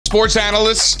sports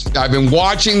analyst. I've been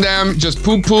watching them just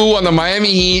poo-poo on the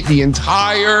Miami Heat the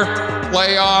entire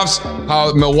playoffs,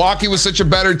 how Milwaukee was such a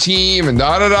better team and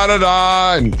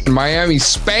da-da-da-da-da, and Miami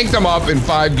spanked them up in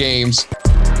 5 games.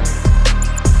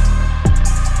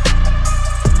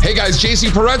 Hey guys, JC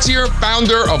Peretz here,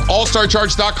 founder of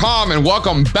AllStarCharts.com, and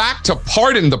welcome back to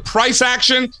Pardon the Price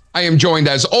Action. I am joined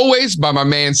as always by my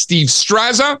man Steve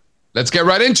Straza. Let's get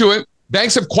right into it.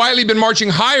 Banks have quietly been marching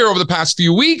higher over the past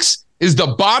few weeks. Is the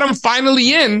bottom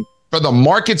finally in for the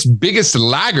market's biggest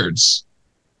laggards?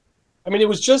 I mean, it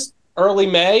was just early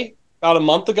May, about a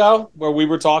month ago, where we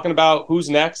were talking about who's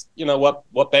next, you know,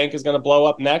 what bank is going to blow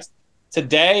up next.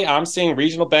 Today, I'm seeing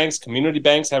regional banks, community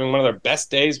banks having one of their best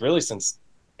days really since,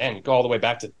 man, you go all the way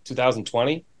back to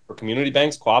 2020 for community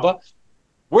banks, Quaba.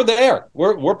 We're there.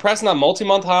 We're pressing on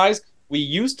multi-month highs. We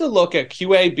used to look at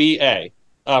QABA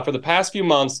for the past few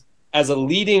months as a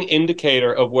leading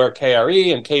indicator of where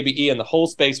KRE and KBE and the whole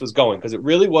space was going, because it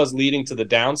really was leading to the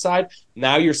downside.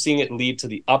 Now you're seeing it lead to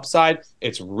the upside.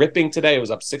 It's ripping today. It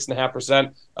was up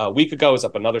 6.5%. A week ago, it was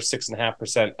up another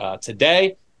 6.5%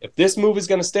 today. If this move is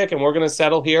going to stick and we're going to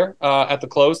settle here at the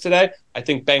close today, I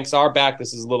think banks are back.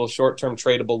 This is a little short-term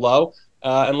tradable low.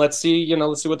 And let's see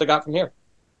what they got from here.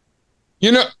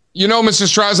 You know, Mr.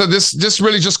 Straza, this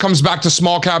really just comes back to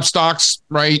small cap stocks,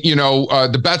 right?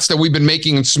 The bets that we've been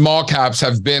making in small caps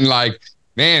have been like,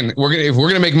 man, if we're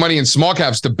gonna make money in small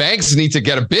caps, the banks need to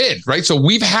get a bid, right? So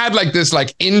we've had like this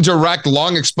like indirect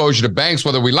long exposure to banks,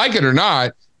 whether we like it or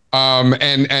not. And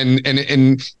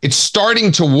it's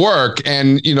starting to work.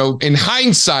 And in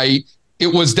hindsight,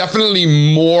 it was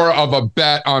definitely more of a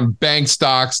bet on bank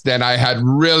stocks than I had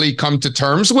really come to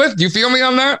terms with. Do you feel me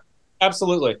on that?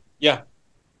 Absolutely. Yeah.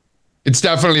 It's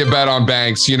definitely a bet on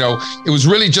banks. It was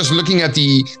really just looking at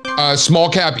the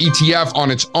small cap ETF on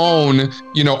its own,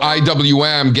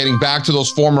 IWM getting back to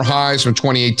those former highs from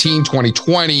 2018,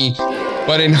 2020.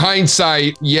 But in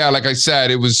hindsight, yeah, like I said,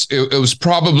 it was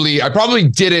probably, I probably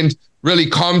didn't really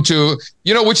come to,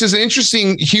 which is an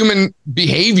interesting human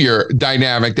behavior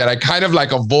dynamic that I kind of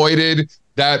like avoided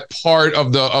that part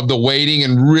of the waiting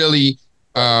and really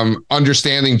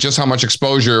understanding just how much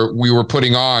exposure we were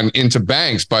putting on into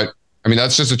banks. But I mean,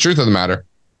 that's just the truth of the matter.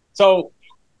 So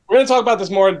we're going to talk about this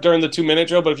more during the 2-minute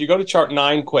drill, but if you go to chart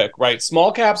 9 quick, right?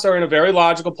 Small caps are in a very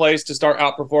logical place to start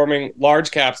outperforming large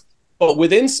caps. But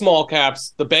within small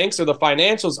caps, the banks or the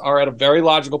financials are at a very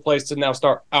logical place to now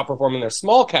start outperforming their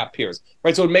small cap peers,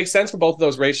 right? So it makes sense for both of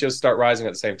those ratios to start rising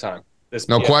at the same time.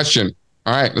 No question.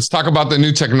 All right, let's talk about the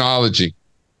new technology.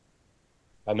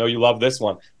 I know you love this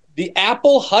one. The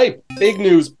Apple hype, big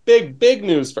news, big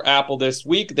news for Apple this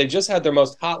week. They just had their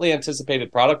most hotly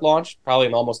anticipated product launch, probably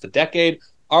in almost a decade.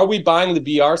 Are we buying the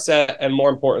VR set? And more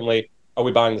importantly, are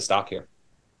we buying the stock here?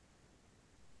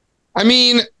 I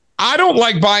mean, I don't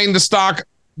like buying the stock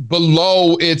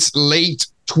below its late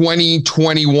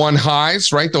 2021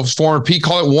 highs, right? Those former peak,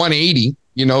 call it 180.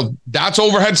 That's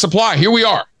overhead supply. Here we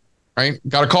are, right?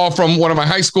 Got a call from one of my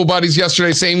high school buddies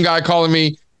yesterday, same guy calling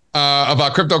me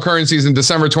about cryptocurrencies in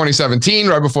December 2017,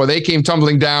 right before they came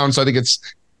tumbling down. So I think it's,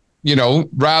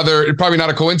 probably not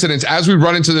a coincidence as we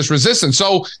run into this resistance.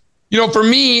 So, for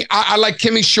me, I like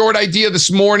Kimmy's short idea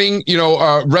this morning,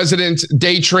 resident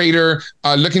day trader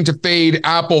looking to fade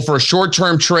Apple for a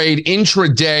short-term trade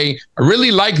intraday. I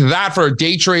really like that for a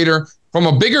day trader. From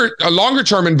a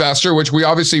longer-term investor, which we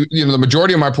obviously, the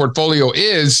majority of my portfolio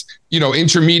is,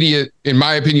 intermediate, in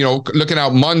my opinion, looking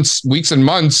out months, weeks and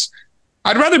months.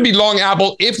 I'd rather be long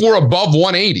Apple if we're above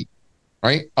 180,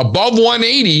 right? Above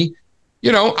 180,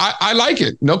 I like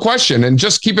it, no question. And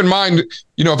just keep in mind,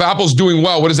 if Apple's doing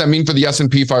well, what does that mean for the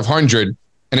S&P 500?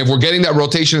 And if we're getting that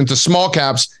rotation into small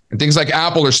caps and things like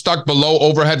Apple are stuck below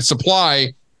overhead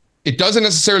supply, it doesn't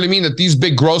necessarily mean that these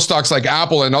big growth stocks like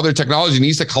Apple and other technology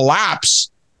needs to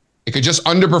collapse. It could just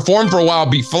underperform for a while,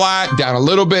 be flat, down a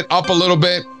little bit, up a little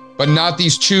bit, but not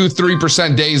these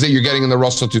 2-3% days that you're getting in the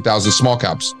Russell 2000 small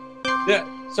caps. Yeah.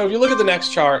 So if you look at the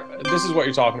next chart, this is what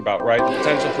you're talking about, right? The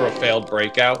potential for a failed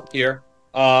breakout here.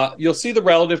 You'll see the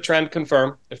relative trend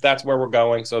confirm if that's where we're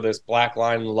going. So this black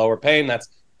line in the lower pane, that's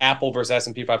Apple versus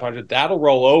S&P 500. That'll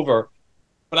roll over.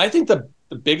 But I think the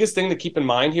biggest thing to keep in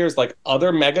mind here is like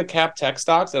other mega cap tech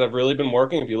stocks that have really been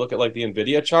working. If you look at like the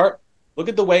NVIDIA chart, look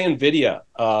at the way NVIDIA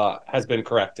has been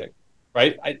correcting,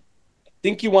 right? I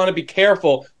think you want to be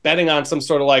careful betting on some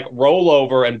sort of like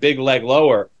rollover and big leg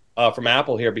lower from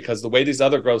Apple here, because the way these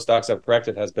other growth stocks have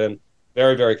corrected has been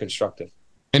very, very constructive.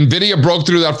 NVIDIA broke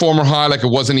through that former high like it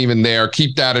wasn't even there.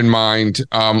 Keep that in mind.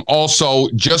 Also,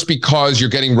 just because you're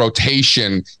getting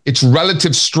rotation, it's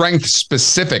relative strength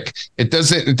specific. It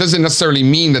doesn't necessarily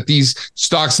mean that these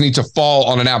stocks need to fall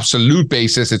on an absolute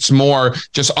basis. It's more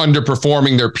just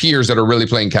underperforming their peers that are really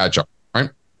playing catch up, right?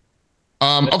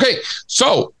 Okay,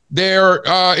 so their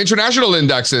international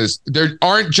indexes, there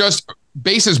aren't just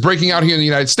bases breaking out here in the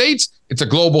United States. It's a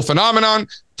global phenomenon.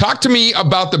 Talk to me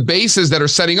about the bases that are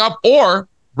setting up or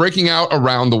breaking out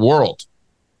around the world.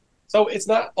 So it's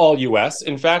not all U.S.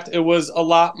 In fact, it was a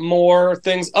lot more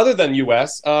things other than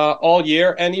U.S. All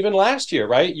year and even last year,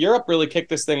 right? Europe really kicked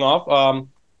this thing off.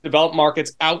 Developed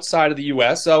markets outside of the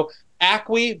U.S. So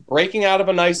ACWI breaking out of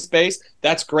a nice space.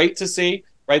 That's great to see,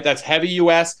 right? That's heavy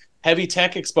U.S., heavy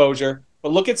tech exposure.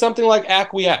 But look at something like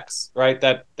ACWIX, right?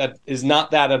 That is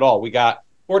not that at all. We got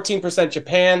 14%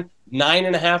 Japan,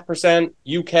 9.5%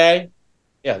 UK.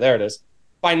 Yeah, there it is.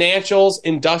 Financials,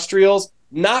 industrials,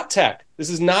 not tech. This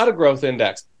is not a growth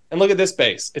index. And look at this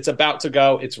base. It's about to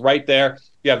go. It's right there.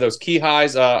 You have those key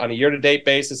highs on a year-to-date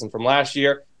basis and from last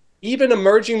year. Even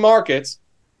emerging markets,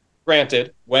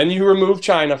 granted, when you remove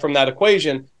China from that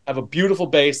equation, have a beautiful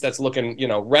base that's looking,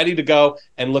 ready to go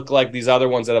and look like these other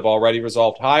ones that have already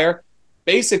resolved higher.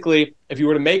 Basically, if you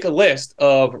were to make a list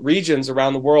of regions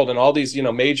around the world and all these,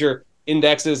 major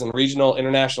indexes and regional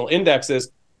international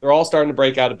indexes, they're all starting to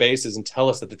break out of bases and tell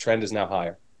us that the trend is now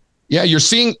higher. Yeah, you're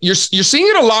seeing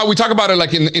it a lot. We talk about it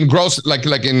like in growth, like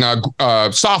in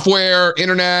software,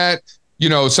 internet,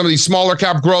 some of these smaller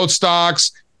cap growth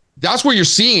stocks. That's where you're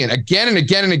seeing it again and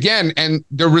again and again. And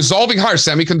they're resolving higher.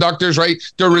 Semiconductors, right?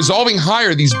 They're resolving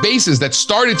higher these bases that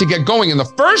started to get going in the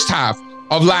first half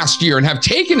of last year and have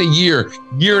taken a year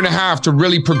and a half to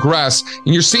really progress.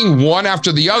 And you're seeing one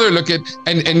after the other. Look at,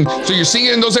 and so you're seeing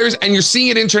it in those areas and you're seeing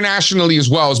it internationally as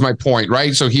well, is my point,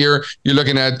 right? So here you're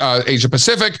looking at Asia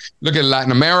Pacific, look at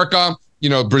Latin America,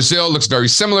 Brazil looks very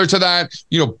similar to that,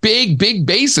 big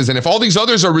bases. And if all these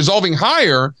others are resolving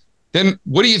higher, then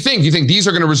what do you think? You think these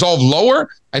are going to resolve lower?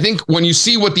 I think when you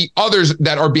see what the others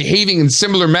that are behaving in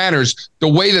similar manners, the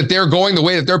way that they're going, the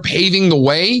way that they're paving the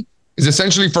way, is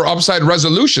essentially for upside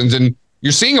resolutions, and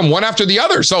you're seeing them one after the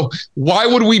other. So why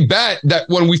would we bet that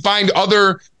when we find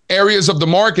other areas of the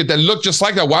market that look just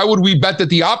like that, why would we bet that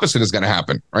the opposite is going to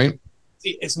happen, right?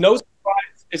 See, it's no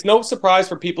surprise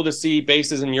for people to see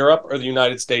bases in Europe or the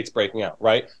United States breaking out,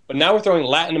 right? But now we're throwing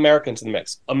Latin America into the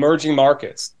mix, emerging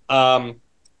markets,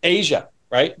 Asia,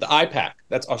 right? The IPAC,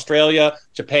 that's Australia,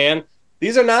 Japan.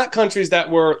 These are not countries that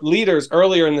were leaders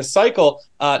earlier in this cycle.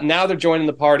 Now they're joining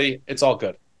the party. It's all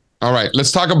good. All right,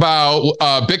 let's talk about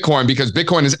Bitcoin, because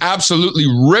Bitcoin is absolutely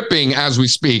ripping as we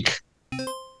speak.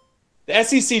 The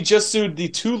SEC just sued the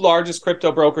two largest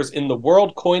crypto brokers in the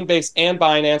world, Coinbase and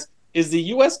Binance. Is the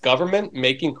U.S. government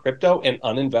making crypto an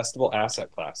uninvestable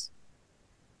asset class?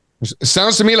 It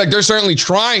sounds to me like they're certainly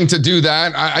trying to do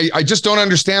that. I just don't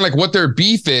understand what their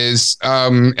beef is.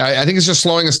 I think it's just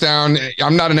slowing us down.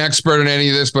 I'm not an expert in any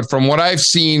of this, but from what I've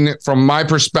seen, from my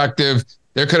perspective,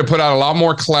 they could have put out a lot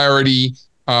more clarity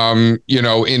in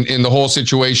the whole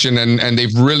situation. And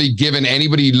they've really given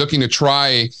anybody looking to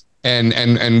try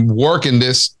and work in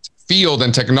this field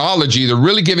and technology, they're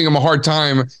really giving them a hard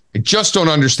time. I just don't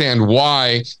understand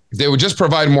why. If they would just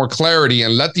provide more clarity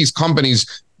and let these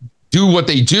companies do what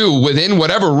they do within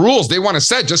whatever rules they want to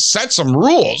set, just set some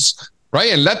rules,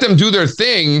 right? And let them do their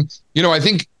thing. I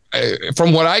think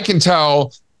from what I can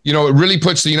tell, it really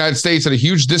puts the United States at a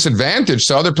huge disadvantage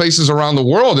to other places around the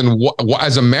world. And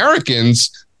as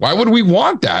Americans, why would we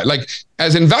want that?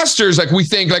 As investors, we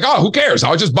think oh, who cares?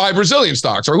 I'll just buy Brazilian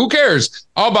stocks, or who cares?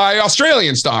 I'll buy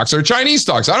Australian stocks or Chinese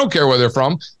stocks. I don't care where they're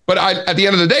from. But at the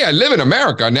end of the day, I live in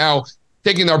America. Now,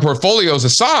 taking our portfolios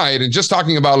aside and just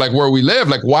talking about where we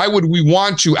live, why would we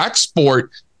want to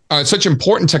export such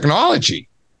important technology?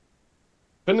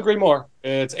 Couldn't agree more.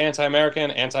 It's anti-American,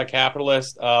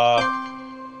 anti-capitalist.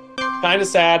 Kind of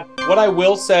sad. What I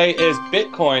will say is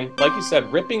Bitcoin, like you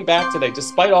said, ripping back today,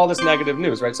 despite all this negative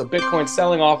news, right? So Bitcoin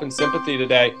selling off in sympathy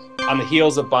today on the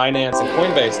heels of Binance and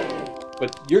Coinbase.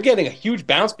 But you're getting a huge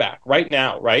bounce back right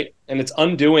now, right? And it's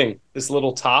undoing this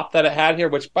little top that it had here,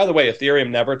 which, by the way,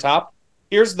 Ethereum never topped.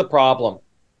 Here's the problem.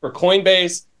 For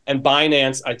Coinbase and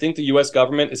Binance, I think the U.S.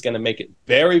 government is going to make it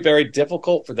very, very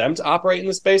difficult for them to operate in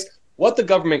the space. What the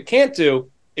government can't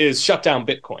do is shut down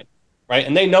Bitcoin, right?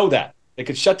 And they know that. They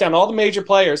could shut down all the major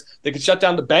players. They could shut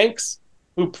down the banks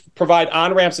who provide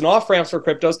on-ramps and off-ramps for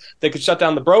cryptos. They could shut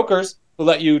down the brokers who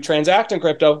let you transact in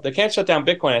crypto. They can't shut down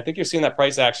Bitcoin. I think you're seeing that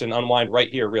price action unwind right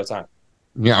here, real time.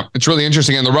 Yeah, it's really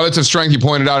interesting. And the relative strength you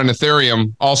pointed out in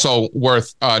Ethereum, also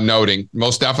worth noting.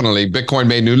 Most definitely. Bitcoin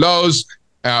made new lows.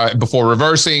 before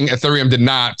reversing. Ethereum did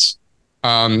not.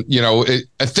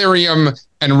 Ethereum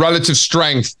and relative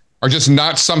strength are just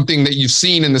not something that you've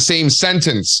seen in the same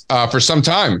sentence for some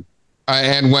time.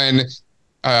 And when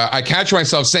I catch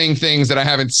myself saying things that I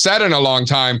haven't said in a long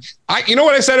time, you know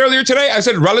what I said earlier today? I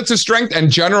said relative strength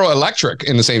and General Electric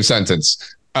in the same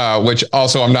sentence, which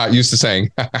also I'm not used to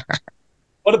saying.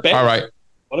 What a base. All right.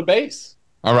 What a base.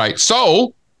 All right.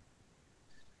 So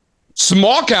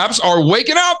small caps are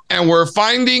waking up, and we're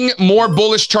finding more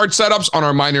bullish chart setups on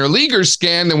our minor leaguers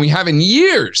scan than we have in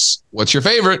years. What's your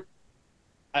favorite?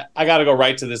 I got to go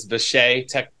right to this Vishay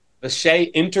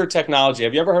Intertechnology.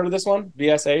 Have you ever heard of this one?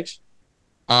 VSH?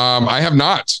 I have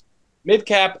not.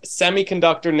 Mid-cap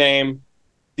semiconductor name.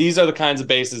 These are the kinds of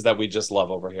bases that we just love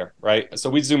over here, right? So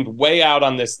we zoomed way out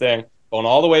on this thing, going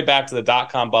all the way back to the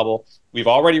dot-com bubble. We've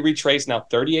already retraced now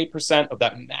 38% of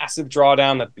that massive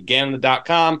drawdown that began in the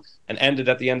dot-com and ended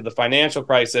at the end of the financial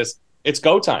crisis. It's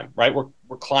go time, right?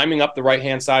 We're climbing up the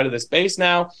right-hand side of this base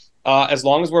now. As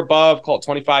long as we're above, call it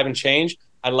 25 and change,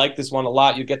 I like this one a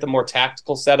lot. You get the more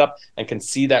tactical setup and can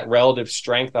see that relative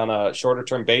strength on a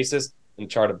shorter-term basis in the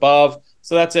chart above.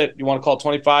 So that's it. You want to call it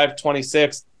 25,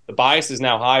 26. The bias is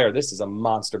now higher. This is a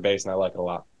monster base, and I like it a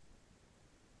lot.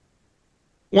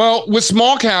 Well, with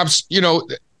small caps,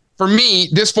 for me,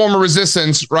 this form of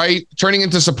resistance, right, turning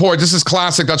into support, this is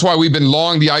classic. That's why we've been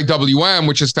long the IWM,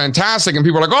 which is fantastic. And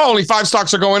people are like, oh, only 5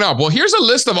 stocks are going up. Well, here's a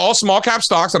list of all small cap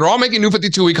stocks that are all making new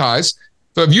 52-week highs.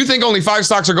 So if you think only 5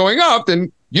 stocks are going up,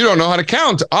 then you don't know how to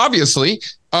count, obviously.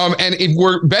 And if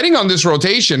we're betting on this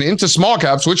rotation into small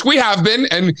caps, which we have been,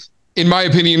 and in my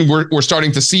opinion, we're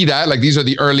starting to see that. Like, these are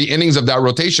the early innings of that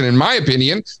rotation, in my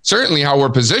opinion. Certainly how we're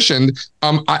positioned.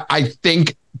 I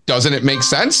think, doesn't it make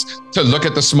sense to look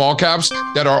at the small caps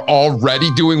that are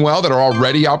already doing well, that are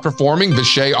already outperforming?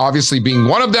 Vishay obviously being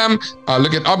one of them.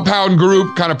 Look at Upbound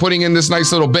Group kind of putting in this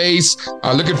nice little base.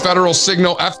 Look at Federal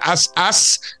Signal,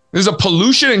 FSS. There's a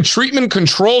pollution and treatment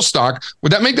control stock.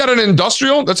 Would that make that an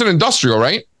industrial? That's an industrial,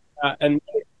 right? And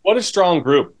what a strong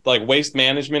group, like Waste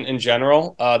Management in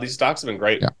general. These stocks have been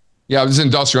great. Yeah, this is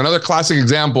industrial. Another classic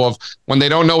example of when they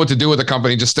don't know what to do with a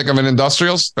company, just stick them in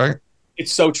industrials, right?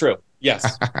 It's so true.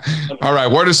 Yes. All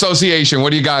right. Word association.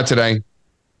 What do you got today?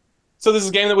 So this is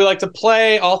a game that we like to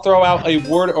play. I'll throw out a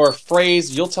word or a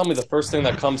phrase. You'll tell me the first thing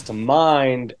that comes to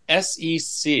mind.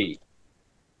 SEC.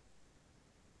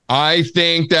 I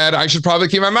think that I should probably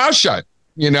keep my mouth shut.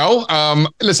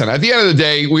 Listen, at the end of the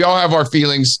day, we all have our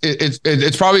feelings.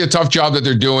 It's probably a tough job that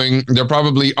they're doing. They're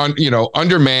probably,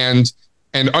 undermanned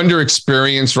and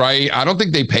underexperienced, right? I don't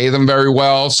think they pay them very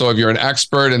well. So if you're an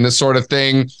expert in this sort of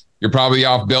thing, you're probably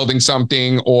off building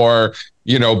something or,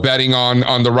 betting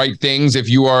on the right things if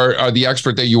you are the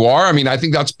expert that you are. I mean, I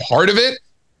think that's part of it.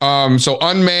 So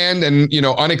unmanned and,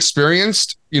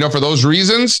 unexperienced, for those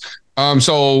reasons.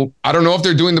 So I don't know if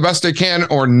they're doing the best they can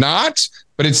or not,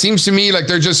 but it seems to me like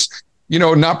they're just,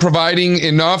 not providing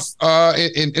enough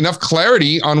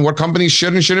clarity on what companies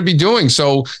should and shouldn't be doing.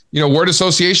 So, word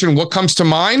association, what comes to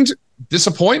mind?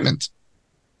 Disappointment.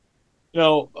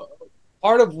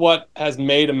 Part of what has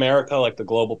made America like the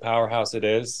global powerhouse it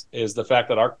is the fact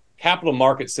that our capital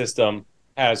market system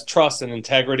has trust and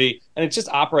integrity, and it just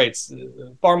operates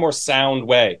a far more sound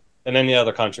way than any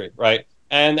other country, right?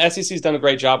 And the SEC has done a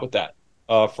great job with that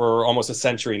for almost a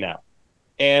century now.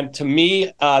 And to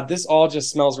me, this all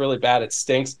just smells really bad. It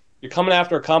stinks. You're coming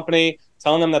after a company,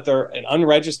 telling them that they're an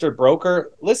unregistered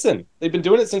broker. Listen, they've been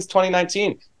doing it since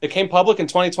 2019. They came public in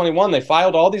 2021. They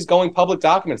filed all these going public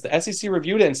documents. The SEC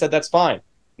reviewed it and said that's fine.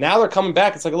 Now they're coming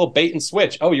back. It's like a little bait and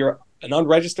switch. Oh, you're an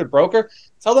unregistered broker?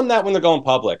 Tell them that when they're going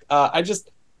public. I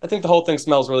think the whole thing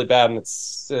smells really bad, and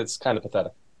it's kind of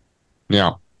pathetic.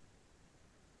 Yeah.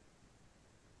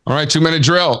 All right, 2-minute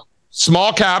drill.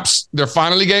 Small caps, they're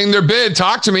finally getting their bid.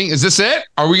 Talk to me. Is this it?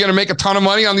 Are we going to make a ton of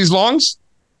money on these longs?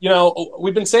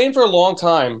 We've been saying for a long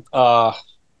time,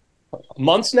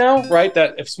 months now, right,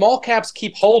 that if small caps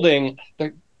keep holding,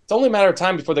 it's only a matter of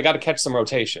time before they got to catch some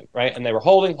rotation, right? And they were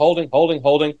holding.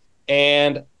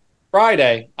 And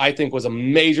Friday, I think, was a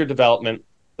major development.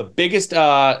 The biggest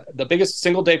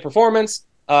single-day performance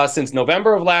since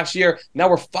November of last year. Now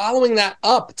we're following that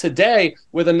up today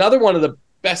with another one of the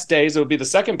best days. It would be the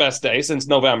second best day since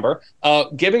November,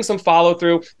 giving some follow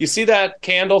through. You see that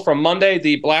candle from Monday,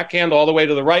 the black candle all the way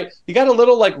to the right. You got a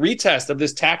little retest of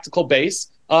this tactical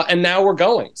base, and now we're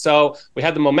going. So we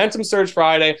had the momentum surge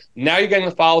Friday. Now you're getting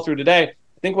the follow through today.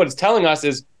 I think what it's telling us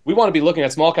is we want to be looking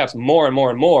at small caps more and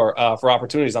more and more for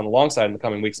opportunities on the long side in the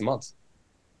coming weeks and months.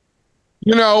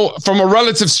 From a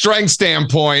relative strength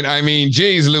standpoint, I mean,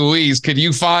 geez Louise, could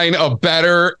you find a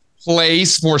better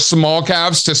place for small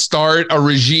caps to start a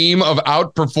regime of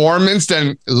outperformance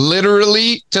than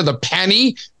literally to the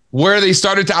penny where they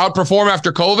started to outperform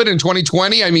after COVID in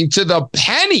 2020. I mean, to the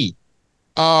penny.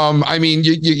 I mean,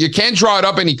 you can't draw it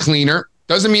up any cleaner.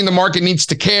 Doesn't mean the market needs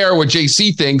to care what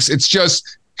JC thinks. It's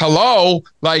just, hello,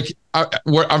 like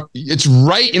it's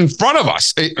right in front of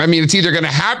us. I mean, it's either going to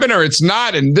happen or it's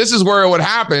not. And this is where it would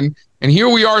happen. And here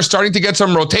we are starting to get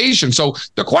some rotation. So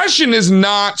the question is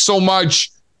not so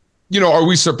much, are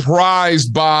we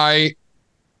surprised by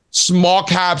small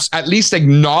caps at least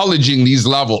acknowledging these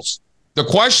levels? The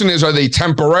question is, are they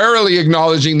temporarily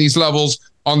acknowledging these levels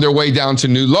on their way down to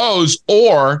new lows,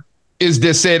 or is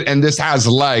this it and this has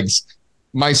legs?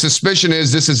 My suspicion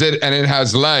is this is it and it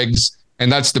has legs,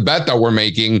 and that's the bet that we're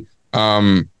making.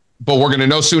 But we're going to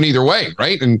know soon either way,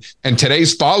 right? And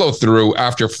today's follow through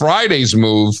after Friday's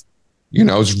move,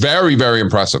 is very, very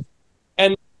impressive.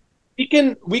 And we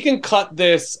can cut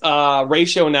this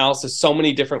ratio analysis so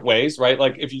many different ways, right?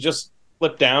 Like if you just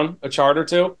flip down a chart or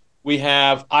two, we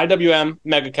have IWM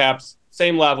mega caps,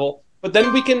 same level, but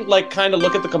then we can kind of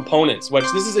look at the components, which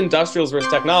this is industrials versus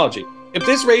technology. If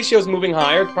this ratio is moving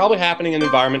higher, it's probably happening in an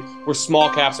environment where small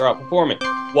caps are outperforming.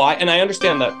 Why? And I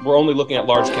understand that we're only looking at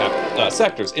large cap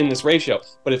sectors in this ratio.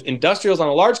 But if industrials on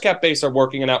a large cap base are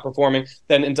working and outperforming,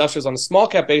 then industrials on a small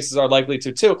cap basis are likely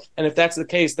to too. And if that's the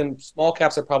case, then small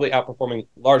caps are probably outperforming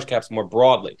large caps more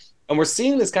broadly. And we're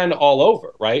seeing this kind of all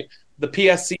over, right? The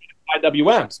PSC,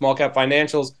 IWM, small cap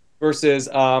financials versus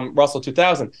Russell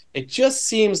 2000. It just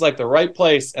seems like the right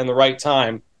place and the right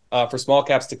time for small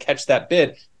caps to catch that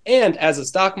bid. And as a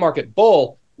stock market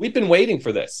bull, we've been waiting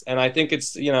for this. And I think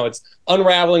it's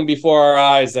unraveling before our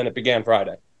eyes, and it began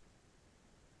Friday.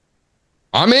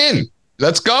 I'm in.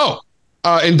 Let's go.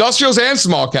 Industrials and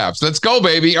small caps. Let's go,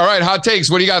 baby. All right, hot takes.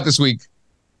 What do you got this week?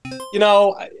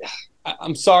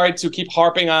 I'm sorry to keep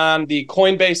harping on the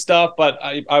Coinbase stuff, but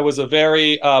I was a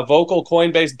very vocal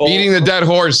Coinbase bull. Beating the dead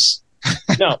horse.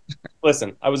 No,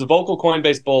 listen, I was a vocal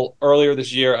Coinbase bull earlier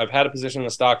this year. I've had a position in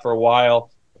the stock for a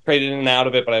while. Traded in and out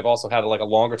of it, but I've also had a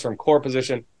longer-term core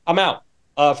position. I'm out.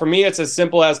 For me, it's as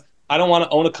simple as I don't want to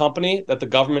own a company that the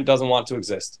government doesn't want to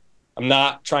exist. I'm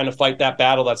not trying to fight that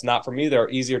battle. That's not for me. There are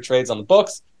easier trades on the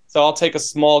books, so I'll take a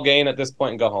small gain at this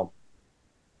point and go home.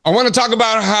 I want to talk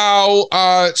about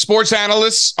how sports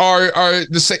analysts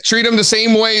treat them the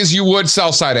same way as you would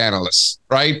sell-side analysts,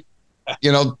 right?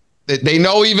 They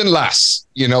know even less,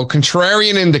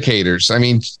 contrarian indicators. I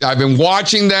mean, I've been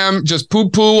watching them just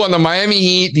poo-poo on the Miami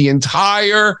Heat the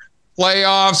entire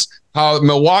playoffs, how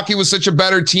Milwaukee was such a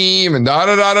better team and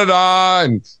da-da-da-da-da.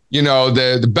 And,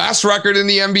 the best record in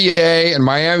the NBA, and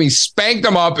Miami spanked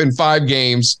them up in 5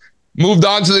 games, moved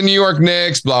on to the New York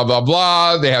Knicks, blah, blah,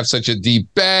 blah. They have such a deep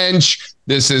bench.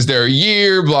 This is their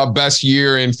year, best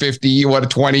year in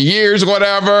 20 years,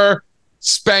 whatever.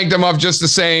 Spanked them up just the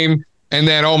same. And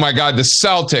then, oh my God, the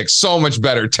Celtics, so much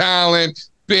better talent,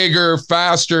 bigger,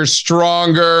 faster,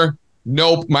 stronger.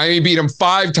 Nope. Miami beat them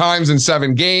 5 times in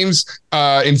 7 games.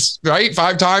 Right?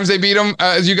 5 times they beat them,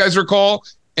 as you guys recall.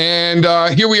 And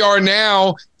here we are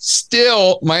now,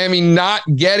 still Miami not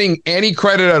getting any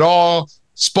credit at all.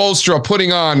 Spoelstra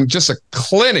putting on just a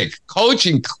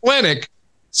coaching clinic.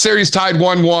 Series tied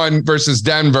 1-1 versus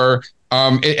Denver.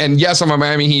 And yes, I'm a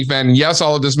Miami Heat fan. And yes,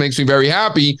 all of this makes me very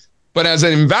happy. But as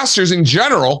investors in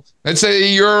general, let's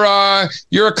say you're a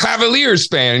Cavaliers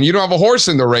fan and you don't have a horse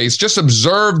in the race. Just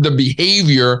observe the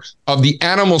behavior of the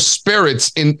animal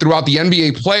spirits throughout the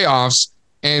NBA playoffs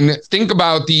and think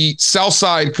about the sell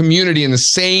side community in the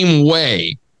same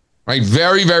way, right?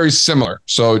 Very, very similar.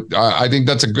 So I think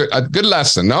that's a good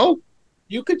lesson. No,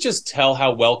 you could just tell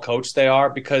how well coached they are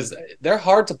because they're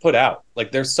hard to put out.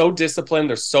 They're so disciplined,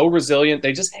 they're so resilient,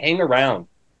 they just hang around.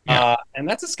 Yeah. And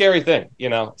that's a scary thing,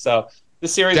 So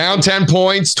this series down 10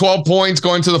 points, 12 points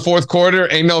going to the fourth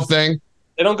quarter ain't no thing.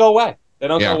 They don't go away.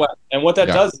 Go away. And what that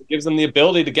does is it gives them the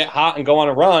ability to get hot and go on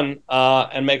a run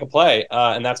and make a play.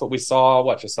 And that's what we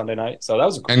saw, just Sunday night. So that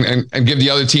was and give the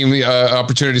other team the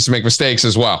opportunities to make mistakes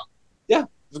as well. Yeah.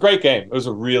 It was a great game. It was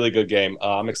a really good game.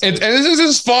 I'm excited. And this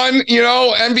is fun.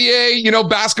 NBA,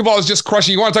 basketball is just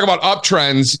crushing. You want to talk about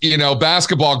uptrends,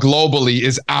 basketball globally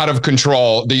is out of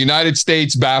control. The United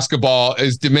States basketball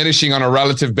is diminishing on a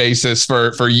relative basis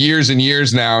for years and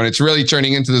years now. And it's really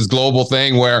turning into this global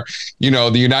thing where,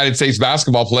 the United States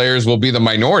basketball players will be the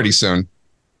minority soon.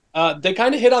 They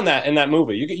kind of hit on that in that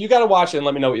movie. You got to watch it and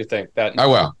let me know what you think. I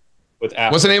will.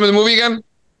 What's the name of the movie again?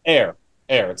 Air.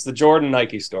 It's the Jordan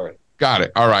Nike story. Got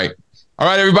it. All right,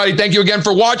 everybody. Thank you again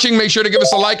for watching. Make sure to give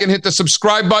us a like and hit the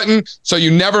subscribe button so you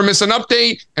never miss an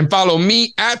update. And follow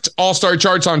me at All Star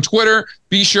Charts on Twitter.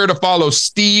 Be sure to follow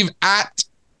Steve at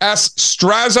S.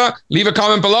 Straza. Leave a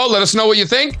comment below. Let us know what you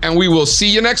think, and we will see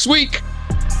you next week.